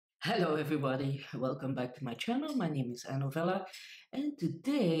Hello, everybody. Welcome back to my channel. My name is Anovella, and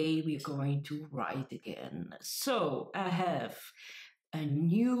today we're going to write again. So, I have a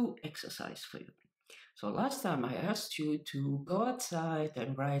new exercise for you. So, last time I asked you to go outside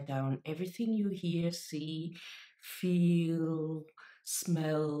and write down everything you hear, see, feel,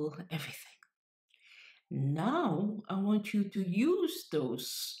 smell, everything. Now, I want you to use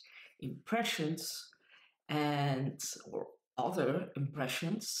those impressions and or other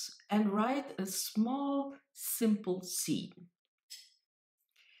impressions and write a small, simple scene.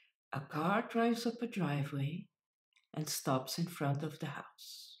 A car drives up a driveway and stops in front of the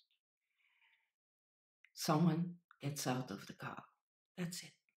house. Someone gets out of the car. That's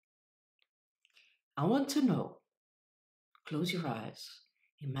it. I want to know. Close your eyes.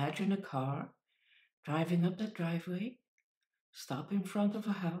 Imagine a car driving up that driveway, stop in front of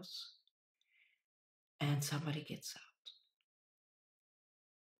a house, and somebody gets out.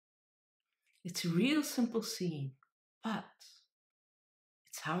 It's a real simple scene, but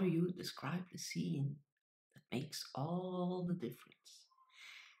it's how you describe the scene that makes all the difference.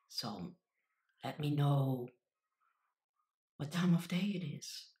 So let me know what time of day it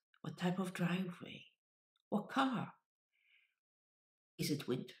is, what type of driveway, what car. Is it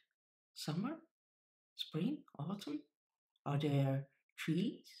winter, summer, spring, autumn? Are there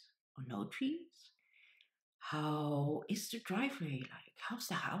trees or no trees? How is the driveway like? How's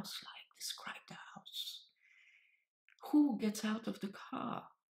the house like? Describe the house. Who gets out of the car?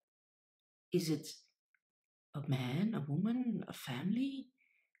 Is it a man, a woman, a family,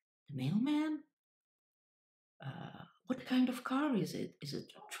 the mailman? What kind of car is it? Is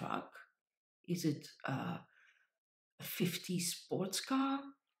it a truck? Is it a 50s sports car?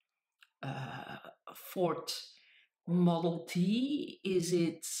 A Ford Model T? Is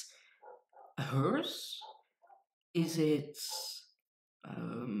it a hearse? Is it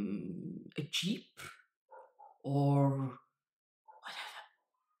a Jeep or whatever?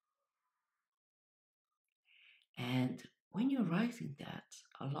 And when you're writing that,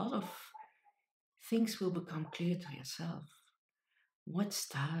 a lot of things will become clear to yourself. What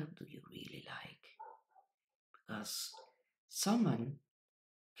style do you really like? Because someone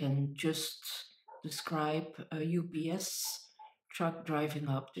can just describe a UPS truck driving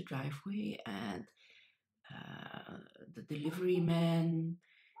up the driveway and the delivery man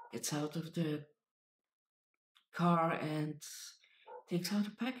gets out of the car and takes out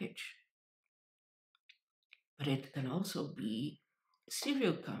a package. But it can also be a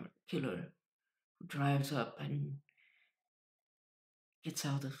serial killer who drives up and gets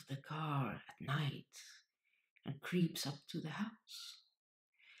out of the car at night and creeps up to the house.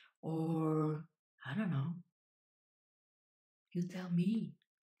 Or, I don't know, you tell me.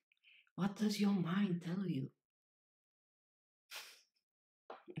 What does your mind tell you?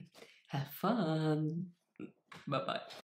 Have fun. Bye bye.